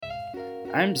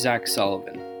I'm Zach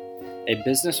Sullivan, a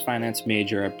business finance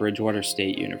major at Bridgewater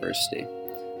State University.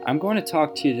 I'm going to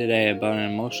talk to you today about an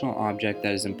emotional object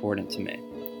that is important to me.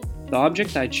 The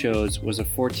object I chose was a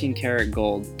 14-karat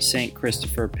gold St.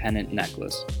 Christopher pendant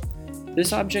necklace.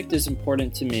 This object is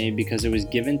important to me because it was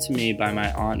given to me by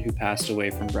my aunt who passed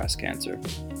away from breast cancer.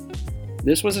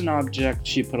 This was an object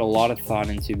she put a lot of thought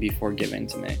into before giving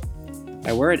to me.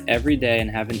 I wear it every day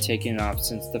and haven't taken it off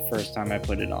since the first time I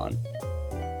put it on.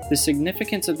 The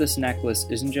significance of this necklace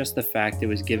isn't just the fact it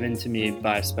was given to me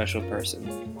by a special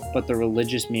person, but the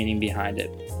religious meaning behind it.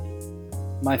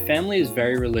 My family is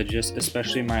very religious,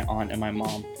 especially my aunt and my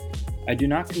mom. I do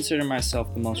not consider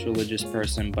myself the most religious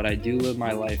person, but I do live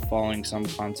my life following some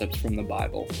concepts from the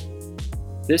Bible.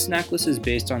 This necklace is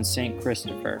based on St.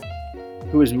 Christopher,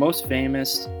 who is most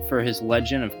famous for his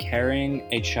legend of carrying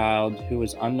a child who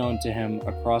was unknown to him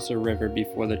across a river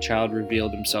before the child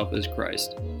revealed himself as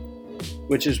Christ,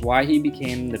 which is why he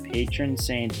became the patron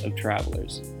saint of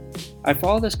travelers. I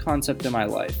follow this concept in my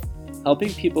life.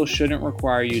 Helping people shouldn't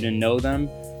require you to know them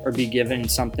or be given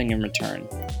something in return.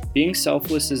 Being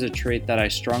selfless is a trait that I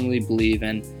strongly believe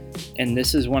in, and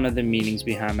this is one of the meanings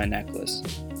behind my necklace.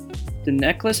 The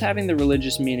necklace having the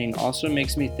religious meaning also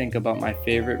makes me think about my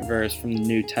favorite verse from the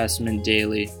New Testament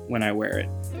daily when I wear it,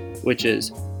 which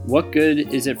is, "What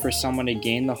good is it for someone to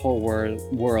gain the whole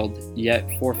world, yet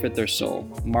forfeit their soul?"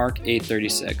 Mark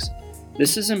 8:36.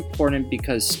 This is important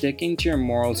because sticking to your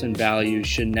morals and values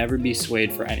should never be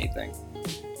swayed for anything.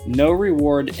 No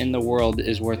reward in the world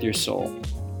is worth your soul.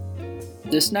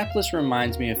 This necklace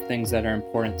reminds me of things that are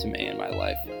important to me in my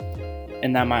life,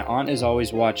 and that my aunt is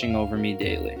always watching over me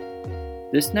daily.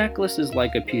 This necklace is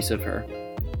like a piece of her.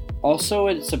 Also,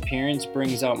 its appearance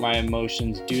brings out my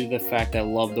emotions due to the fact I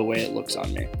love the way it looks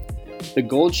on me. The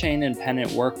gold chain and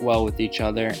pendant work well with each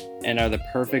other and are the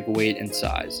perfect weight and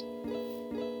size.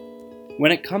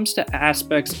 When it comes to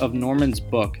aspects of Norman's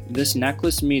book, this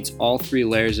necklace meets all three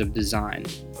layers of design.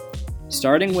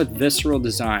 Starting with visceral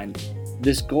design,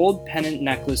 this gold pendant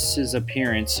necklace's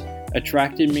appearance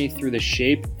attracted me through the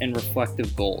shape and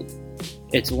reflective gold.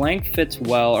 Its length fits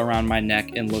well around my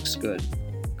neck and looks good,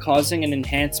 causing an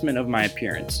enhancement of my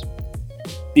appearance.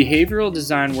 Behavioral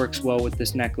design works well with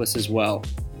this necklace as well,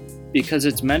 because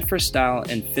it's meant for style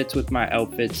and fits with my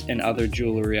outfits and other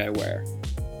jewelry I wear.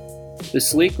 The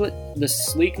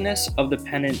sleekness of the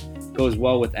pendant goes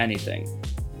well with anything.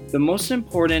 The most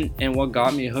important and what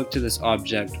got me hooked to this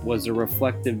object was the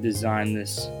reflective design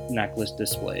this necklace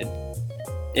displayed.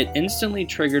 It instantly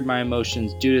triggered my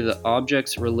emotions due to the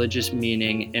object's religious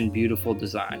meaning and beautiful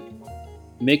design,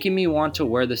 making me want to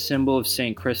wear the symbol of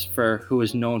St. Christopher, who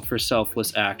is known for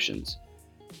selfless actions.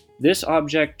 This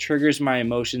object triggers my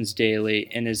emotions daily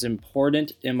and is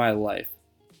important in my life.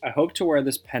 I hope to wear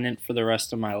this pendant for the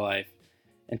rest of my life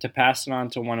and to pass it on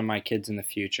to one of my kids in the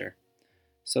future,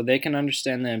 so they can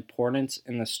understand the importance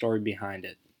and the story behind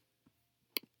it.